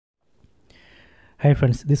Hi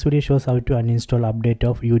friends, this video shows how to uninstall update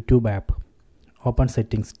of YouTube app. Open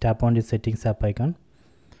settings, tap on the settings app icon,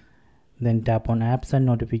 then tap on apps and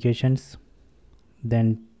notifications,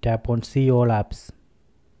 then tap on see all apps.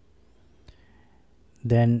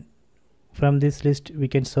 Then from this list we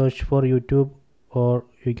can search for YouTube, or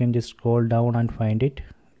you can just scroll down and find it.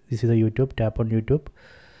 This is a YouTube, tap on YouTube,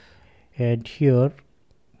 and here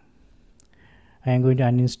I am going to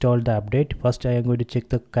uninstall the update. First I am going to check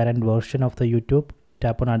the current version of the YouTube.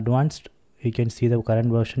 Tap on advanced, you can see the current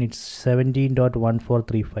version, it's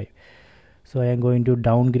 17.1435. so I am going to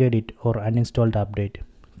downgrade it or uninstall the update.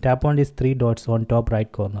 Tap on these three dots on top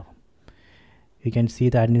right corner, you can see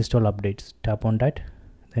the uninstall updates. Tap on that,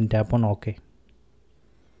 then tap on OK.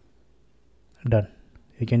 Done.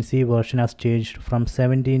 You can see version has changed from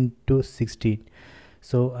 17 to 16.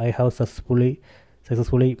 So I have successfully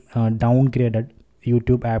downgraded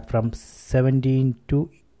YouTube app from 17 to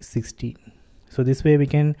 16. So this way we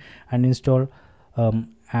can uninstall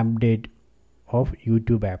update of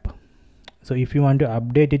YouTube app. So if you want to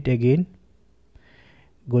update it again,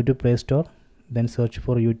 go to Play Store, then search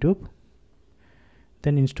for YouTube,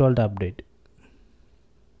 then install the update.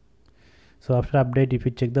 So after update, if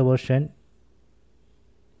you check the version,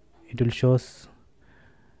 it will show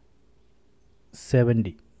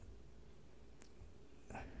 70.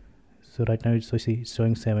 So right now it's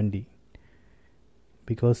showing 70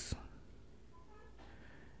 because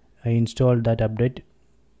I installed that update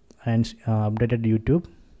and updated YouTube.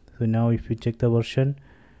 So now if you check the version,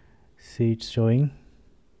 see it's showing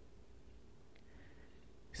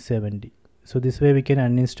 70. So this way we can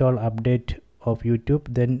uninstall update of YouTube.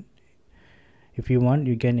 Then if you want,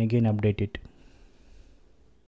 you can again update it.